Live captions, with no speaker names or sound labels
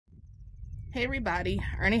Hey everybody,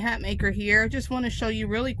 Ernie Hatmaker here. Just want to show you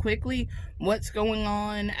really quickly what's going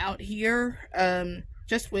on out here,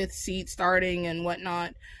 just with seed starting and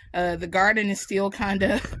whatnot. The garden is still kind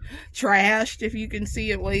of trashed, if you can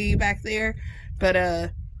see it way back there. But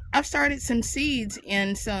I've started some seeds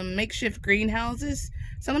in some makeshift greenhouses,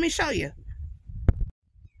 so let me show you.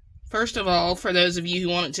 First of all, for those of you who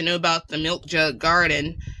wanted to know about the milk jug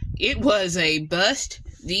garden, it was a bust.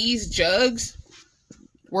 These jugs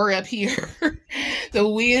were up here. The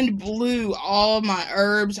wind blew all my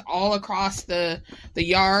herbs all across the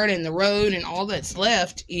yard and the road, and all that's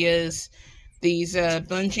left is these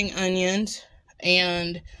bunching onions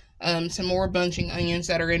and some more bunching onions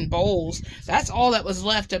that are in bowls. That's all that was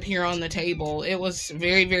left up here on the table. It was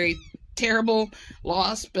very, very terrible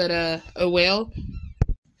loss, but oh well.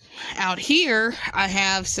 Out here, I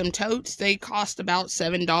have some totes. They cost about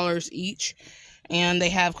 $7 each. And they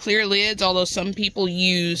have clear lids, although some people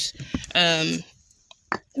use, what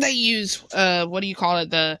do you call it,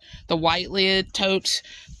 the white lid totes.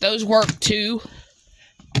 Those work too.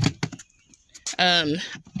 The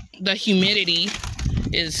humidity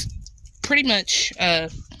is pretty much, I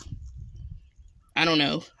don't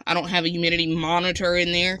know. I don't have a humidity monitor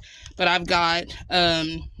in there, but I've got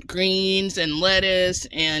greens and lettuce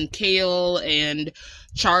and kale and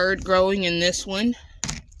chard growing in this one.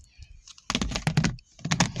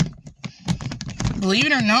 Believe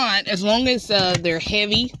it or not, as long as they're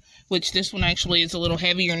heavy, which this one actually is a little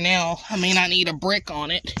heavier now, I may not need a brick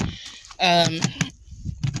on it.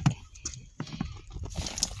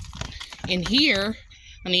 In here,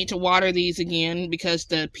 I need to water these again because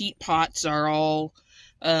the peat pots are all,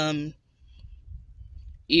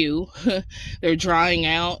 ew. They're drying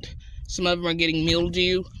out. Some of them are getting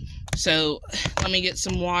mildew. So, let me get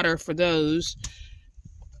some water for those.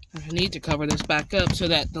 I need to cover this back up so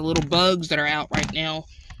that the little bugs that are out right now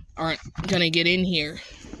aren't gonna get in here.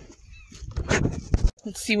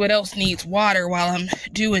 Let's see what else needs water while I'm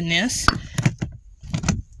doing this.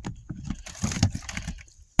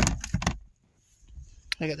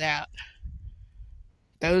 Look at that.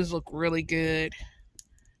 Those look really good.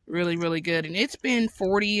 Really, really good. And it's been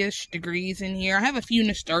 40-ish degrees in here. I have a few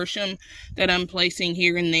nasturtium that I'm placing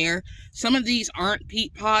here and there. Some of these aren't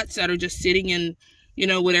peat pots that are just sitting in, you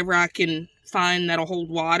know, whatever I can find that'll hold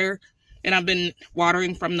water. And I've been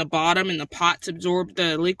watering from the bottom, and the pots absorb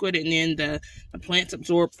the liquid, and then the plants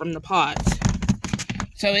absorb from the pots.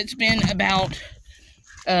 So it's been about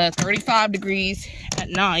 35 degrees at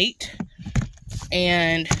night.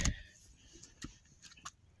 And,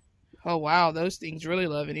 oh wow, those things really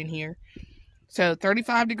love it in here. So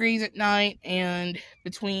 35 degrees at night and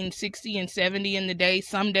between 60 and 70 in the day.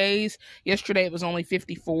 Some days, yesterday it was only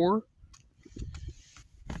 54.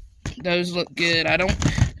 Those look good. I don't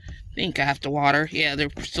think I have to water. Yeah, they're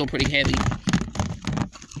still pretty heavy.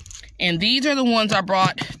 And these are the ones I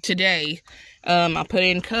brought today. I put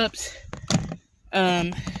in cups.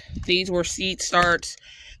 These were seed starts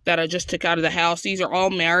that I just took out of the house. These are all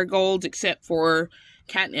marigolds except for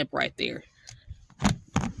catnip right there.